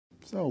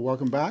So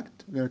welcome back.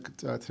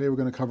 Today we're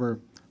going to cover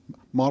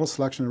model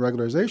selection and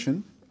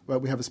regularization, but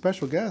we have a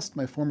special guest,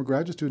 my former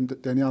graduate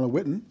student, Daniela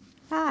Witten.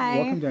 Hi.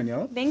 Welcome,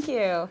 Daniela. Thank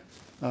you.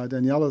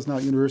 Daniela is now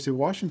at University of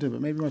Washington,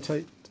 but maybe you want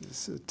to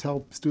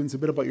tell students a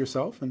bit about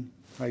yourself and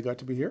how you got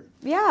to be here?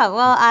 Yeah,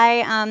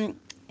 well,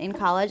 in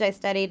college I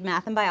studied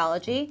math and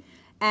biology,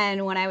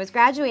 and when I was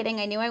graduating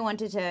I knew I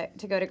wanted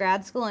to go to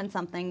grad school in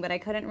something, but I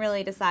couldn't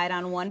really decide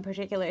on one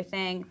particular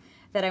thing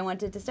that I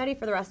wanted to study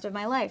for the rest of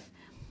my life.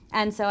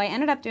 And so I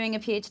ended up doing a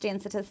PhD in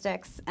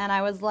statistics, and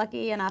I was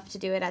lucky enough to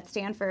do it at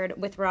Stanford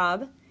with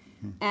Rob.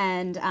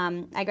 And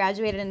I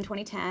graduated in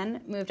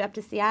 2010, moved up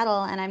to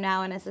Seattle, and I'm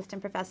now an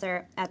assistant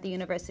professor at the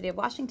University of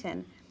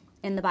Washington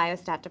in the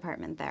biostat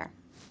department there.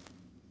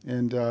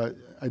 And I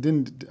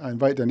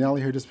invite Daniela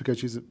here just because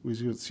she's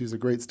a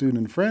great student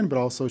and friend, but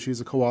also she's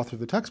a co-author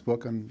of the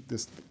textbook on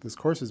this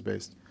course is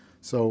based.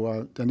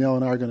 So Daniela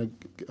and I are going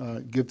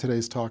to give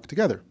today's talk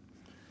together.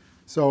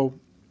 So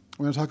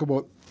we're going to talk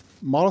about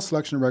model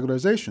selection and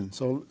regularization.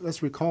 So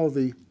let's recall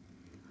the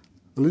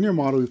linear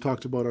model we've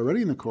talked about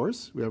already in the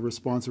course. We have a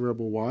response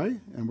variable y,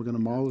 and we're going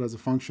to model it as a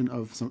function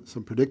of some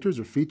predictors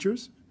or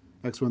features,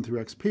 x1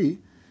 through xp.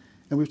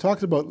 And we've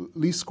talked about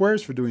least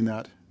squares for doing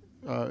that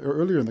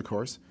earlier in the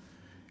course.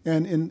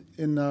 And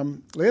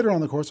later on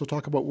in the course, we'll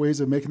talk about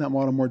ways of making that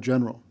model more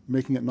general,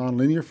 making it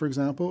nonlinear, for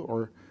example,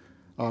 or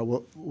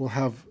we'll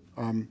have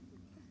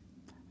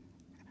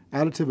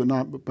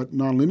additive but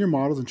nonlinear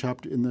models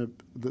in the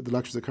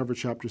lectures that cover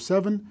Chapter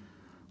 7.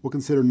 We'll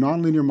consider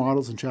nonlinear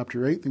models in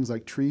Chapter 8, things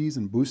like trees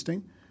and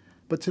boosting.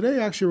 But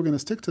today, actually, we're going to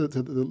stick to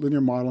the linear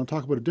model and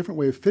talk about a different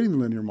way of fitting the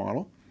linear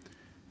model.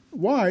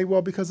 Why?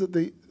 Well, because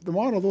the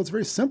model, although it's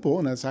very simple,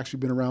 and it's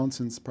actually been around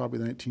since probably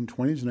the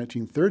 1920s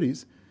and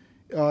 1930s,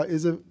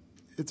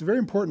 it's a very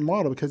important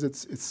model because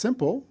it's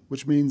simple,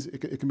 which means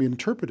it can be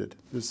interpreted.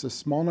 There's a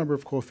small number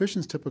of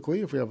coefficients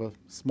typically, if we have a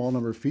small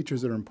number of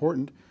features that are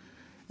important.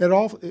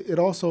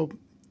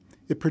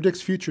 It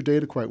predicts future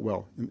data quite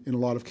well in a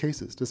lot of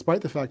cases,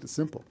 despite the fact it's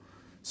simple.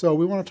 So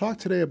we want to talk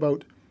today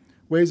about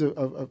ways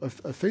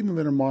of fitting the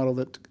linear model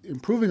that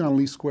improving on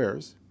least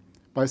squares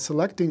by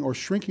selecting or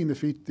shrinking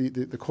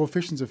the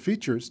coefficients of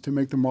features to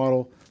make the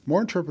model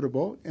more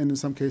interpretable and in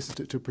some cases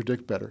to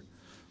predict better.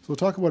 So we'll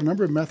talk about a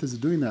number of methods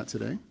of doing that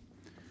today.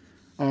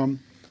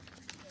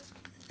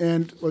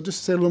 And we'll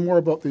just say a little more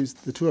about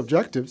the two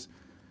objectives.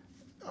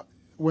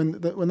 When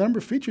the number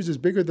of features is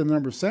bigger than the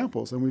number of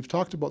samples, and we've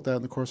talked about that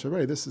in the course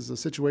already, this is a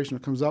situation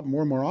that comes up more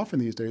and more often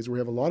these days where we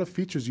have a lot of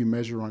features you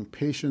measure on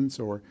patients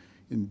or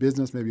in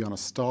business, maybe on a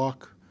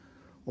stock,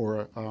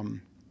 or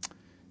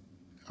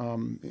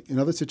in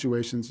other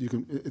situations,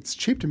 it's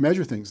cheap to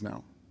measure things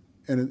now.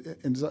 And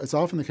it's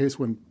often the case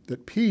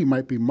that P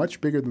might be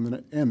much bigger than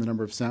the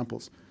number of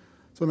samples.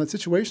 So in that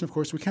situation, of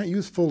course, we can't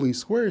use full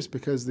least squares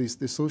because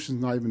the solution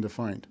is not even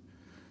defined.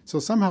 So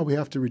somehow we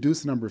have to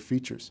reduce the number of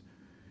features.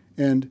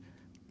 And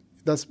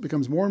that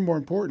becomes more and more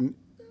important,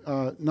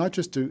 not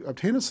just to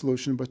obtain a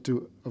solution, but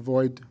to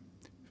avoid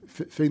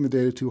fitting the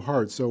data too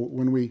hard. So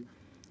when we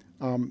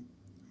want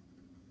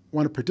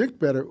to predict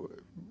better,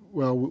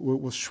 well,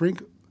 we'll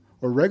shrink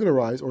or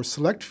regularize or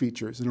select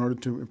features in order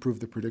to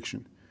improve the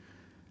prediction.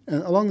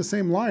 And along the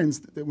same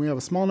lines, when we have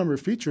a small number of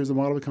features, the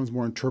model becomes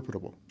more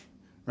interpretable.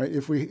 Right?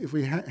 If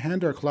we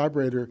hand our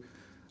collaborator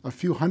a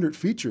few hundred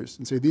features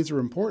and say these are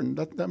important,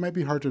 that might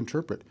be hard to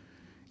interpret.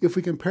 If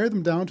we compare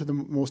them down to the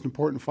most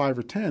important 5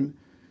 or 10,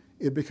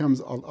 it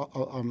becomes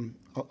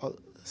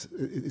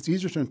it's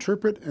easier to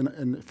interpret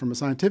and from a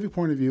scientific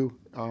point of view,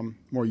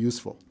 more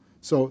useful.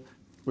 So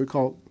we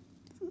call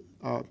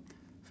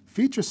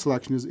feature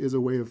selection is a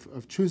way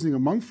of choosing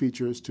among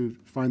features to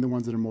find the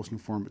ones that are most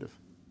informative.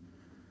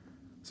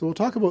 So we'll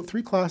talk about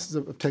 3 classes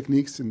of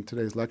techniques in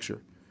today's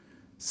lecture.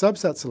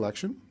 Subset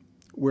selection,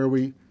 where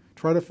we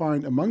try to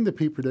find among the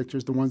P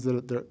predictors the ones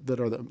that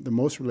are the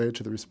most related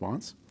to the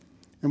response.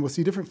 And we'll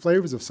see different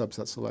flavors of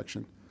subset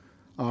selection.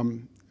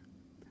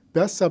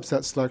 Best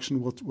subset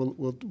selection,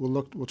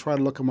 we'll try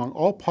to look among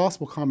all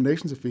possible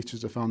combinations of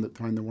features to find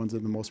the ones that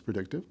are the most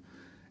predictive.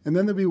 And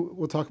then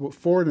we'll talk about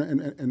forward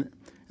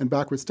and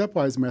backward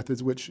stepwise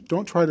methods, which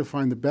don't try to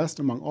find the best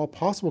among all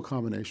possible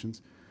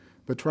combinations,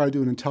 but try to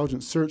do an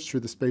intelligent search through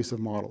the space of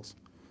models.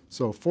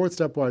 So forward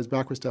stepwise,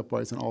 backward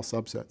stepwise, and all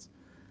subsets.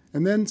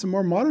 And then some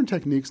more modern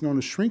techniques known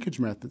as shrinkage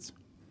methods,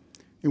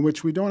 in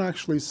which we don't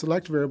actually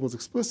select variables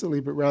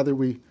explicitly, but rather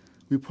we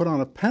put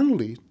on a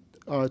penalty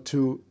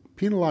to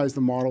penalize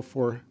the model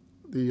for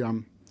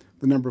the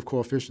number of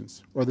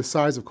coefficients, or the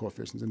size of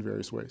coefficients in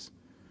various ways.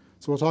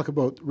 So we'll talk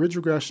about ridge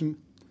regression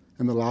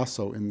and the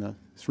lasso in the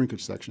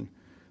shrinkage section.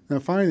 Now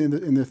finally,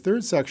 in the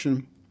third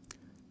section,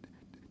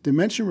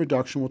 dimension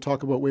reduction, we'll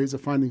talk about ways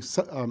of finding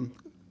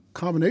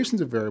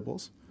combinations of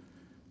variables,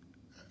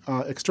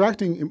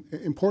 extracting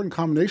important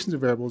combinations of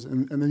variables,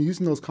 and then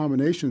using those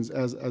combinations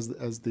as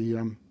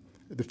the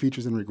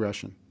features in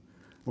regression.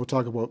 We'll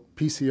talk about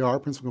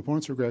PCR, principal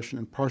components regression,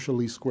 and partial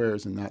least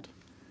squares in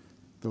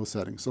those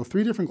settings. So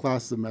 3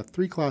 classes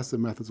of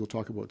methods we'll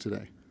talk about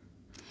today.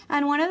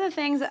 And one of the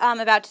things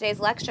about today's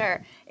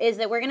lecture is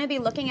that we're going to be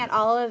looking at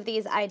all of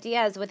these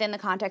ideas within the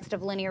context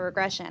of linear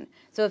regression.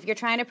 So if you're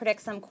trying to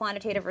predict some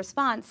quantitative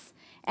response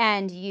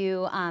and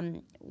you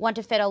want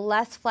to fit a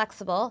less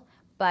flexible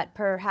but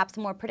perhaps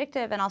more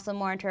predictive and also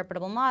more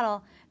interpretable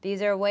model,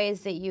 these are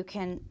ways that you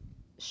can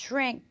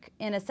shrink,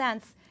 in a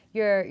sense,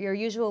 your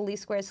usual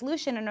least squares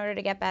solution in order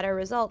to get better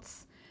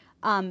results.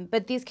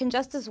 But these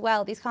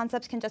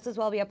concepts can just as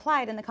well be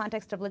applied in the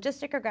context of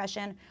logistic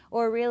regression,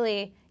 or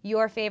really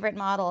your favorite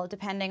model,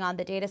 depending on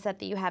the data set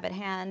that you have at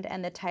hand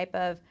and the type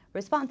of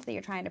response that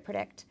you're trying to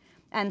predict.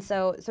 And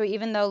so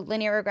even though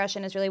linear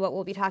regression is really what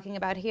we'll be talking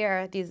about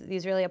here,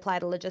 these really apply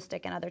to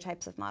logistic and other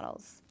types of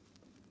models.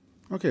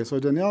 Okay, so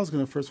Danielle is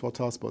going to first of all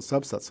tell us about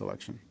subset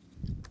selection.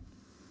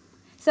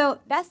 So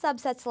best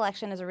subset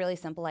selection is a really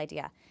simple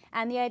idea.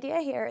 And the idea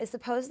here is,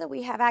 suppose that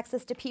we have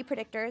access to p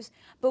predictors,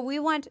 but we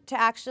want to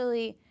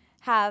actually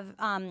have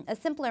a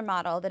simpler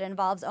model that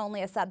involves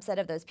only a subset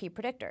of those p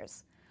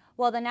predictors.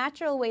 Well, the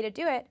natural way to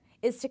do it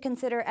is to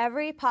consider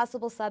every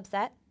possible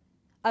subset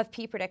of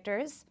p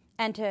predictors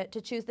and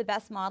to choose the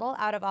best model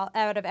out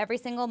of every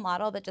single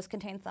model that just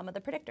contains some of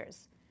the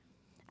predictors.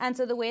 And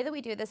so the way that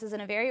we do this is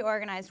in a very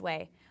organized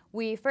way.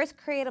 We first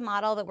create a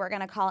model that we're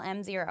going to call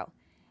M0.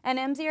 And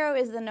M0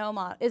 is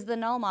the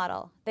null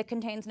model that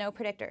contains no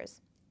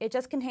predictors. It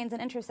just contains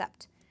an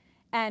intercept.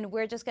 And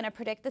we're just going to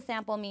predict the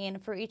sample mean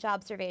for each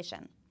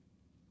observation.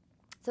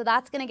 So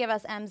that's going to give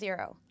us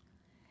M0.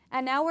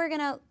 And now we're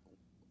going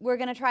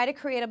to try to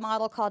create a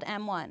model called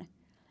M1.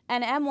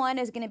 And M1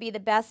 is going to be the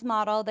best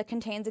model that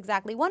contains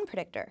exactly one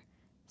predictor.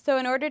 So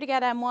in order to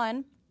get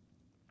M1,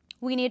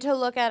 we need to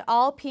look at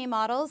all p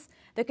models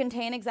that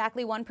contain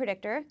exactly one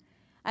predictor,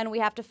 and we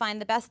have to find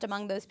the best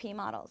among those p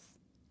models.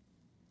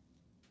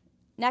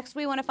 Next,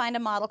 we want to find a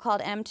model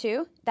called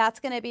M2. That's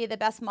going to be the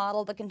best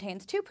model that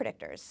contains two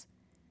predictors.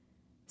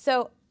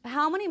 So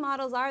how many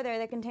models are there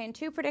that contain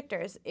two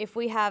predictors if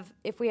we have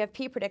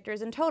p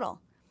predictors in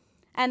total?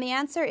 And the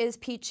answer is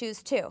p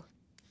choose 2.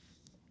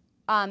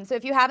 So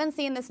if you haven't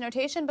seen this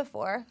notation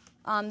before,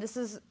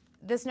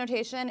 this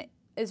notation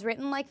is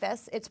written like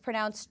this. It's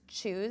pronounced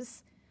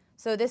choose.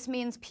 So this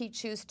means p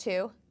choose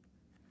 2.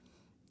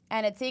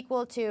 And it's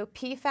equal to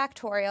p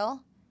factorial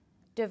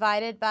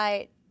divided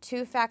by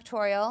 2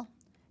 factorial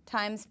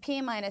times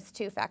p minus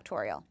 2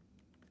 factorial.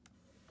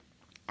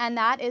 And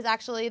that is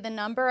actually the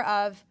number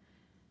of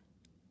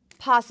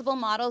possible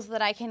models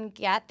that I can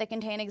get that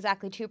contain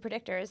exactly two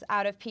predictors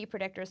out of p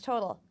predictors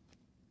total.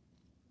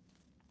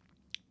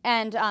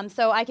 And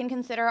so I can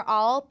consider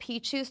all p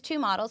choose 2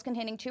 models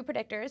containing two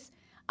predictors.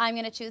 I'm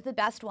going to choose the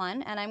best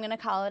one, and I'm going to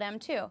call it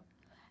M2.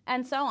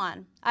 And so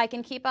on. I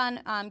can keep on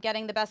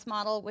getting the best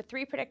model with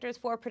 3 predictors,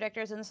 4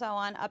 predictors, and so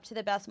on, up to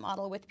the best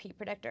model with p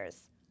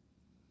predictors.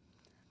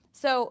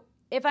 So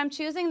if I'm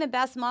choosing the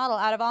best model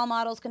out of all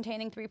models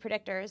containing 3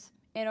 predictors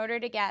in order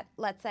to get,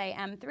 let's say,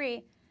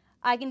 M3,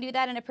 I can do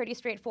that in a pretty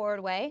straightforward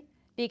way,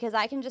 because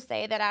I can just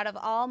say that out of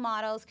all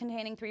models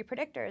containing 3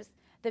 predictors,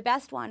 the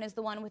best one is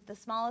the one with the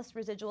smallest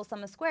residual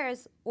sum of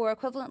squares, or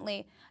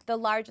equivalently, the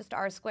largest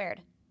r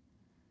squared.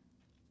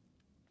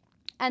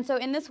 And so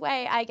in this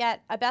way, I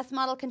get a best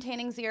model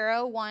containing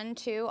 0, 1,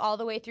 2, all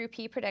the way through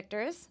p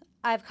predictors.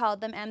 I've called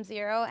them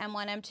M0,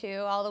 M1,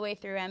 M2, all the way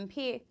through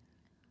MP.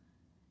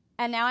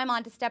 And now I'm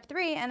on to step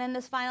 3, and in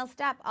this final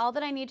step, all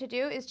that I need to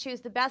do is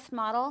choose the best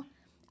model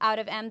out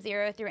of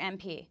M0 through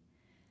MP.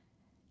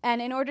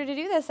 And in order to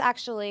do this,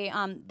 actually,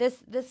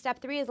 this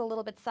step 3 is a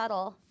little bit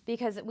subtle,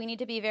 because we need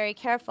to be very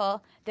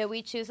careful that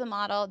we choose a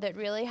model that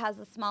really has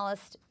the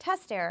smallest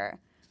test error,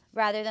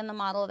 rather than the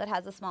model that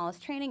has the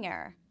smallest training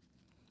error.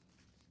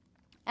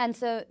 And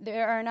so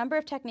there are a number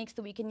of techniques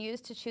that we can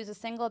use to choose a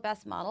single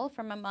best model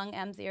from among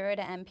M0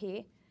 to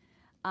MP.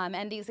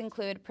 And these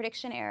include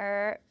prediction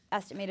error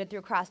estimated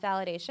through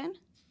cross-validation,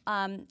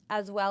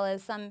 as well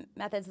as some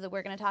methods that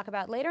we're going to talk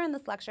about later in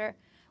this lecture,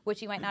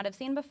 which you might not have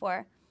seen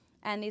before.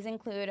 And these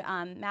include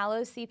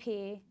Mallow's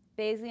CP,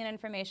 Bayesian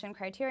information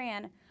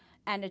criterion,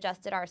 and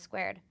adjusted R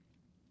squared.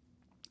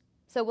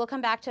 So we'll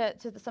come back to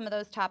some of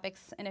those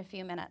topics in a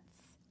few minutes.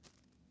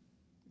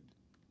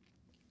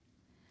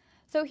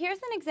 So here's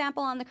an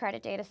example on the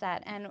credit data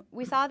set. And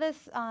we saw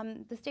this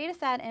data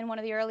set in one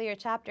of the earlier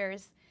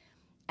chapters.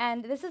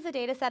 And this is a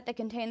data set that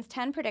contains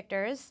 10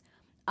 predictors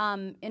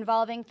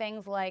involving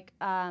things like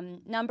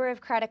number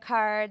of credit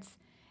cards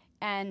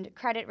and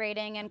credit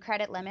rating and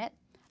credit limit.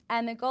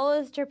 And the goal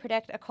is to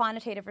predict a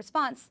quantitative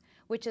response,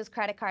 which is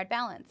credit card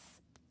balance.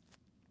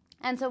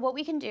 And so what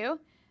we can do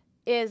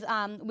is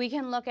we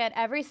can look at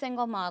every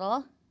single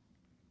model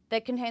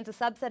that contains a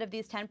subset of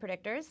these 10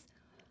 predictors.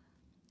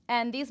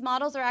 And these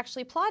models are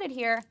actually plotted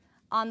here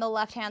on the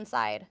left-hand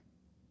side.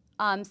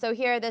 So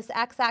here, this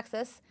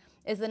x-axis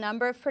is the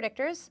number of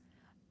predictors.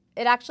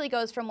 It actually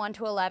goes from 1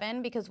 to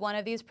 11 because one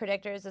of these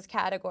predictors is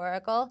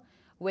categorical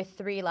with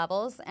 3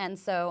 levels. And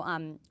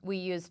so we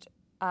used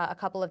a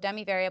couple of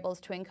dummy variables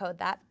to encode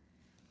that.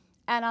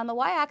 And on the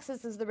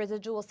y-axis is the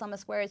residual sum of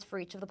squares for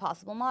each of the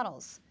possible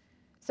models.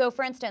 So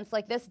for instance,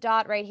 like this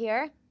dot right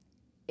here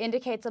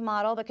indicates a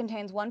model that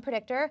contains one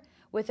predictor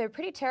with a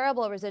pretty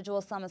terrible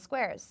residual sum of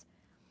squares.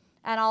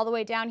 And all the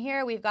way down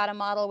here, we've got a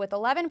model with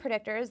 11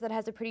 predictors that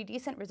has a pretty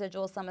decent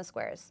residual sum of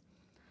squares.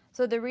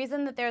 So the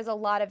reason that there's a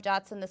lot of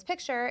dots in this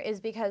picture is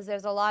because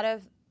there's a lot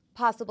of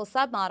possible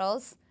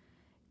submodels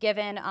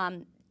given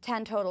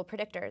 10 total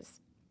predictors.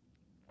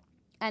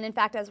 And in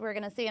fact, as we're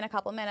going to see in a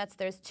couple minutes,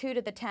 there's 2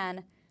 to the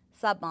 10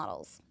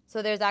 submodels.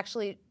 So there's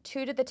actually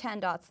 2 to the 10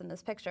 dots in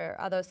this picture,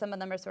 although some of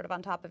them are sort of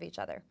on top of each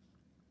other.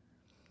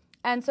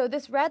 And so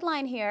this red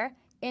line here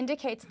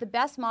indicates the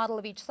best model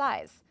of each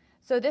size.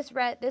 So this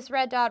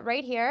red dot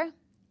right here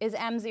is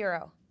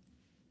M0.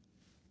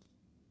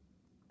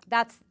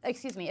 This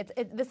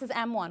is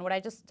M1. What I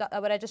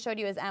just showed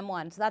you is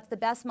M1. So that's the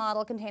best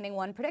model containing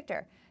one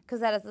predictor,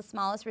 because that is the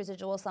smallest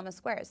residual sum of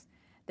squares.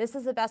 This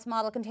is the best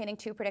model containing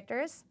 2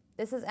 predictors.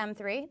 This is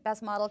M3,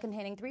 best model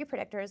containing 3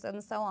 predictors,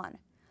 and so on.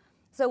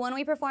 So when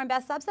we perform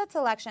best subset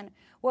selection,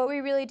 what we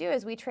really do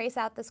is we trace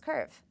out this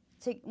curve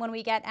when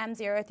we get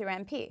M0 through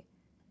MP.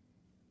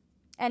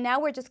 And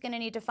now we're just going to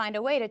need to find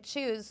a way to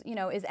choose,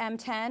 is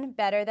M10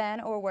 better than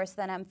or worse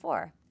than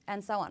M4,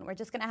 and so on. We're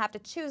just going to have to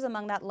choose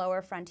among that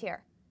lower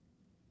frontier.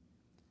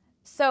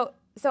 So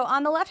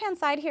on the left-hand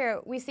side here,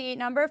 we see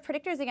number of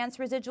predictors against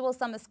residual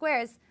sum of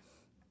squares.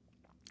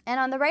 And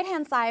on the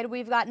right-hand side,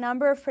 we've got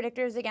number of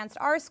predictors against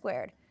R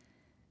squared.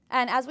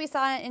 And as we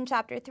saw in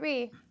Chapter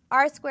 3,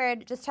 R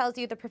squared just tells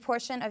you the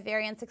proportion of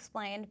variance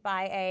explained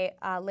by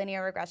a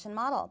linear regression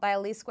model, by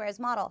a least squares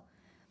model.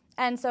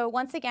 And so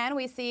once again,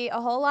 we see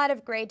a whole lot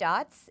of gray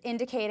dots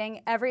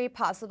indicating every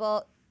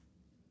possible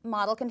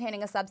model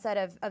containing a subset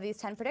of these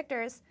 10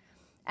 predictors.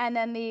 And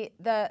then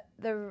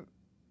the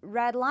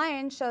red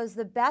line shows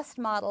the best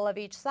model of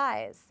each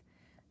size.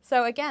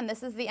 So again,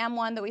 this is the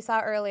M1 that we saw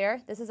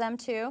earlier. This is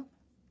M2.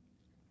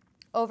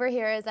 Over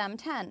here is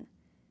M10.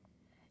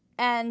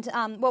 And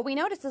what we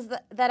notice is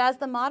that as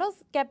the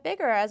models get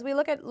bigger, as we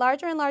look at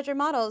larger and larger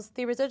models,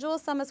 the residual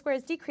sum of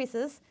squares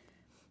decreases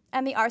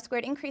and the R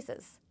squared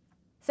increases.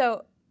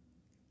 So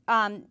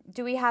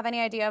do we have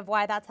any idea of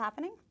why that's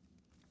happening?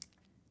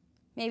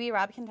 Maybe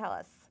Rob can tell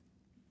us.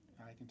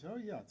 I can tell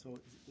you, yeah. So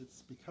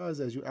it's because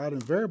as you add in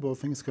variable,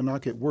 things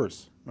cannot get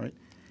worse, right?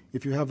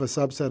 If you have a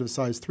subset of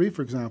size 3,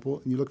 for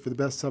example, and you look for the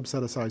best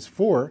subset of size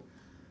 4,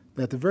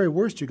 then at the very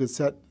worst, you could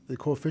set the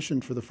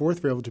coefficient for the 4th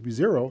variable to be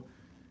 0,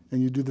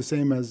 and you do the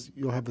same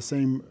you'll have the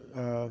same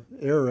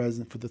error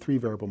as for the 3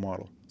 variable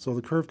model. So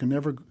the curve can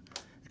never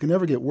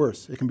get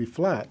worse. It can be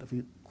flat. If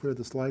you clear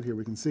the slide here,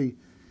 we can see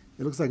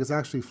it looks like it's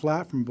actually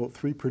flat from about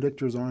 3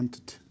 predictors on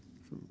to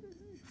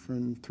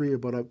from 3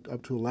 about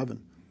up to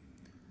 11.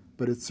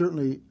 But it's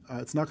certainly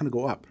it's not going to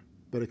go up.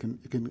 But it can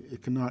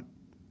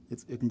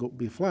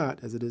be flat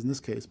as it is in this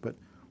case. But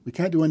we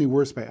can't do any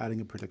worse by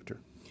adding a predictor.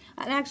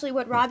 And actually,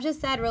 what Rob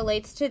just said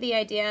relates to the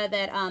idea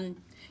that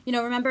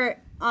remember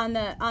on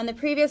the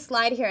previous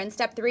slide here in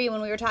step 3,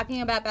 when we were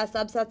talking about best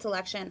subset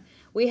selection,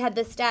 we had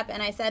this step,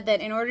 and I said that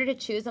in order to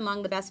choose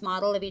among the best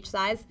model of each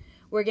size,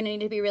 we're going to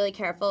need to be really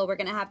careful. We're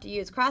going to have to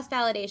use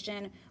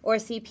cross-validation or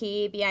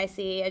CP,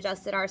 BIC,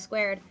 adjusted R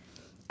squared.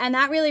 And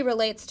that really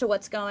relates to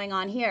what's going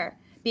on here.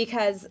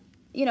 Because,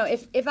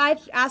 if I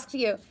asked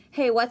you,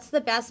 hey, what's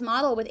the best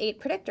model with 8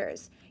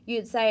 predictors?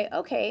 You'd say,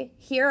 okay,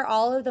 here are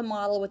all of the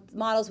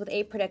models with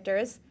 8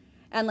 predictors.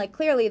 And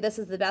clearly, this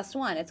is the best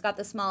one. It's got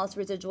the smallest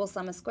residual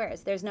sum of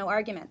squares. There's no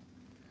argument.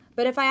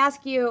 But if I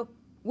ask you,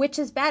 which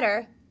is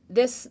better,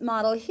 this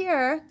model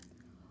here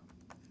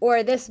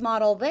or this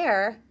model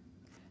there,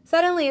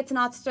 suddenly it's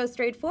not so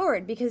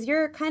straightforward because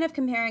you're kind of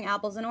comparing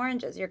apples and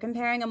oranges. You're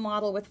comparing a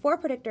model with 4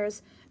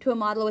 predictors to a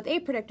model with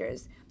 8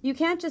 predictors. You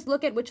can't just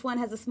look at which one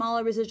has a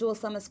smaller residual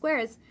sum of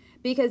squares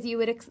because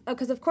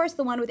of course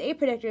the one with 8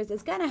 predictors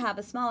is going to have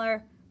a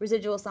smaller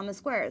residual sum of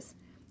squares.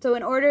 So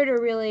in order to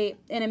really,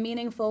 in a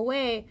meaningful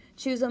way,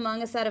 choose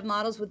among a set of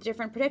models with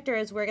different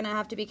predictors, we're going to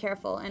have to be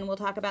careful, and we'll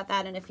talk about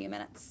that in a few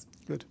minutes.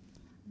 Good.